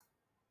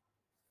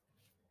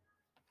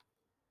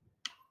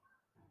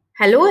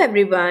Hello,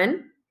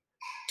 everyone.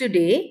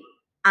 Today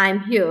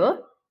I'm here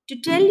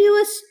to tell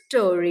you a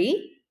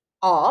story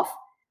of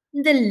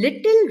the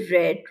Little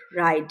Red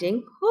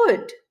Riding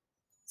Hood.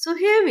 So,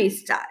 here we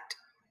start.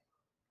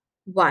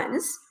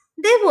 Once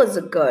there was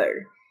a girl.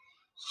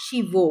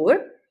 She wore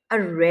a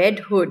red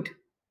hood.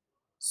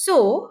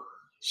 So,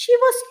 she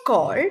was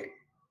called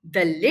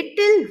the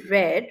Little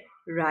Red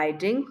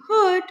Riding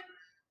Hood.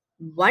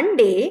 One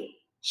day,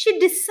 she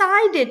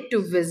decided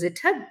to visit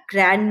her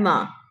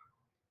grandma.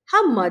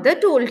 Her mother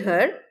told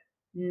her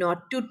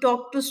not to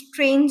talk to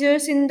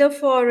strangers in the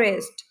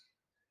forest.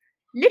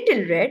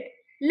 Little Red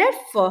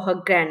left for her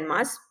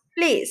grandma's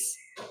place,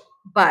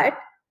 but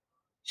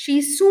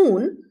she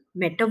soon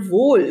met a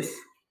wolf.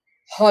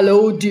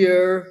 Hello,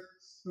 dear.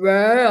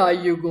 Where are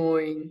you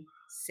going?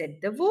 Said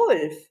the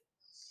wolf.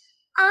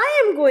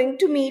 I am going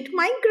to meet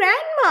my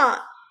grandma,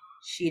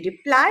 she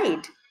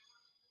replied.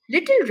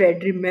 Little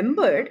Red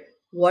remembered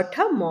what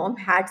her mom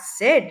had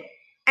said,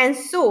 and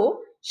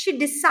so she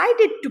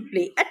decided to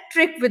play a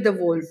trick with the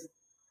wolf.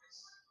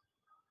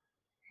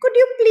 Could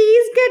you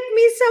please get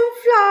me some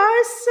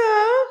flowers,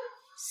 sir?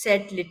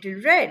 Said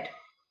Little Red.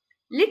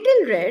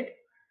 Little Red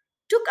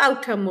took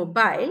out her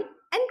mobile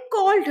and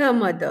called her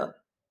mother.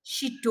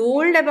 She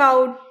told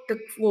about the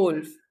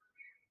wolf.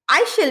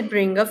 I shall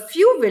bring a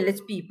few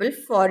village people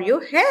for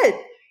your help,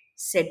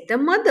 said the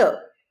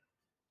mother.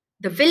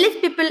 The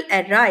village people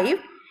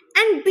arrived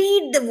and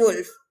beat the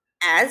wolf.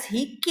 As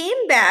he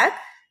came back,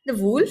 the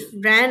wolf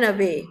ran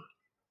away.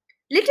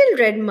 Little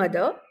Red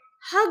Mother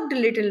hugged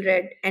Little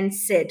Red and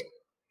said,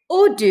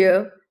 Oh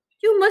dear,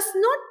 you must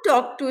not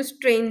talk to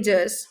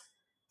strangers.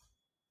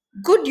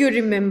 Good you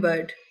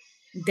remembered.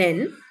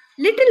 Then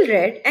Little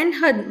Red and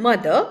her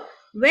mother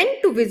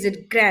went to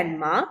visit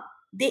Grandma.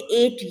 They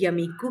ate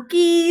yummy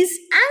cookies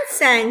and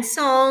sang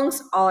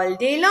songs all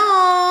day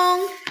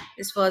long.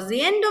 This was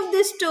the end of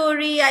the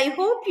story. I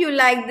hope you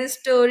liked this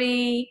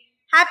story.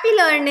 Happy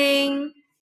learning.